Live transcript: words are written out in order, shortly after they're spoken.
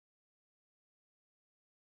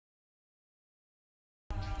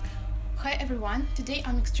Hi everyone, today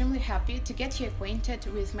I'm extremely happy to get you acquainted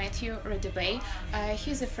with Mathieu Radoubé.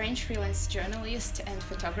 He's a French freelance journalist and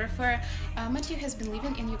photographer. Mathieu has been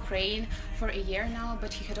living in Ukraine for a year now,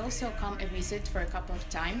 but he had also come a visit for a couple of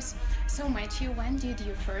times. So Mathieu, when did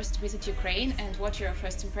you first visit Ukraine and what your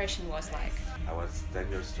first impression was like? I was 10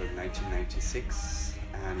 years old in 1996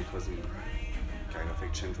 and it was in kind of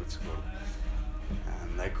exchange with school.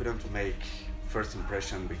 And I couldn't make first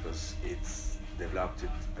impression because it's developed it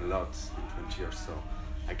a lot in 20 years. So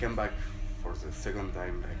I came back for the second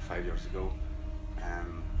time like 5 years ago,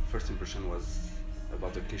 and first impression was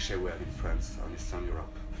about the cliché we had in France on Eastern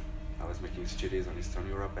Europe. I was making studies on Eastern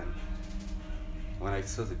Europe, and when I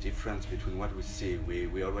saw the difference between what we see, we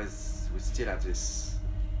still have this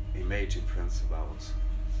image in France about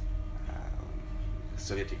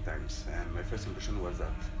Sovietic times, and my first impression was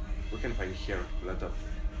that we can find here a lot of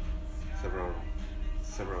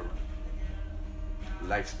several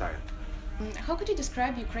lifestyle. How could you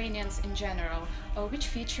describe Ukrainians in general? Which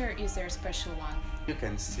feature is their special one? You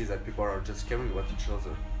can see that people are just caring about each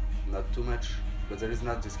other, not too much, but there is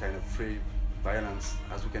not this kind of free violence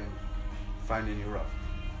as we can find in Europe.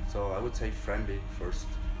 So I would say friendly first,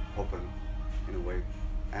 open in a way,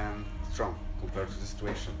 and strong compared to the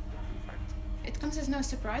situation. It comes as no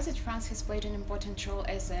surprise that France has played an important role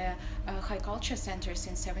as a high culture center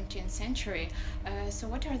since 17th century. So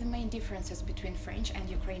what are the main differences between French and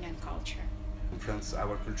Ukrainian culture? In France,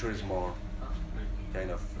 our culture is more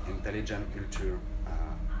kind of intelligent culture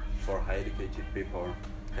for high educated people,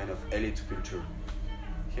 kind of elite culture.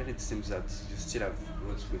 Here it seems that you still have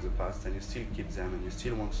roots with the past and you still keep them and you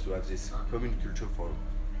still want to have this common culture for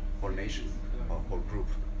whole nation or whole group,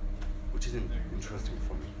 which is interesting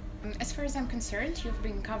for me. As far as I'm concerned, you've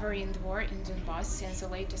been covering the war in Donbass since the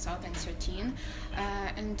late 2013.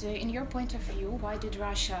 And in your point of view, why did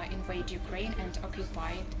Russia invade Ukraine and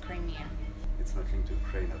occupy Crimea? It's not linked to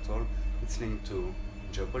Ukraine at all. It's linked to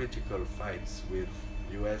geopolitical fights with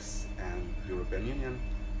US and European Union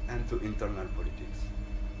and to internal politics.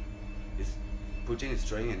 Putin is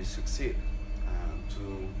trying and he succeeds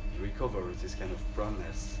to recover this kind of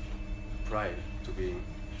proudness, pride to be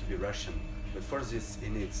Russian. But for this, he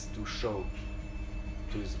needs to show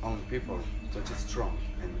to his own people that he's strong.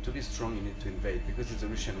 And to be strong, you need to invade, because it's the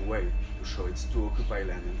Russian way to show it's to occupy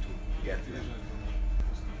land and to get land.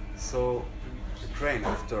 So Ukraine,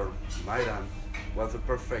 after Maidan, was the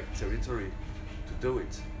perfect territory to do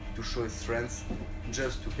it, to show his strength,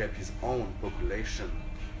 just to keep his own population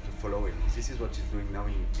to follow him. This is what he's doing now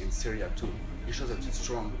in Syria too. He shows that he's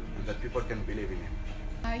strong and that people can believe in him.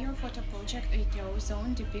 Your photo project ATO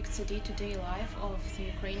Zone depicts the day-to-day life of the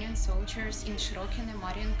Ukrainian soldiers in Shirokine,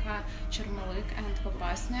 Mariinka, Chermalik and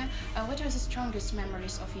Popasne. What are the strongest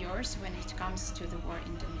memories of yours when it comes to the war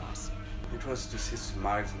in Donbass? It was to see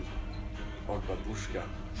smiles old babushka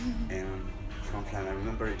in frontline. I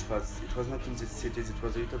remember it was not in the cities, it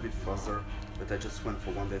was a little bit further, but I just went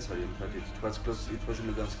for one day so I didn't cut it. It was close, it was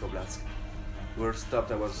in Lugansk Oblast. We were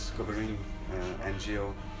stopped, I was covering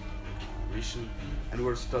NGO mission, and we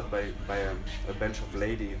were stopped by a bunch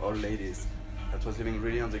of old ladies that was living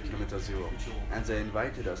really on the kilometer zero, and they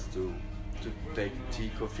invited us to take tea,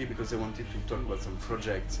 coffee, because they wanted to talk about some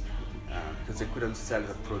projects, because they couldn't sell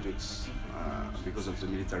the products because of the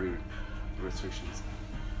military restrictions.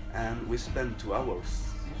 And we spent 2 hours,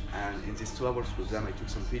 and in these 2 hours with them I took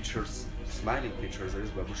some pictures, smiling pictures. There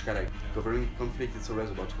is babushka, like covering conflict, it's always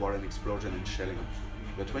about war and explosion and shelling.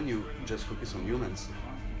 But when you just focus on humans,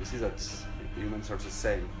 you see that humans are the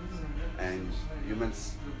same, and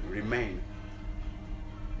humans remain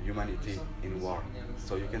humanity in war.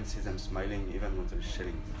 So you can see them smiling even when they're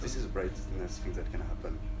shelling. This is the brightest thing that can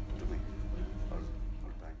happen.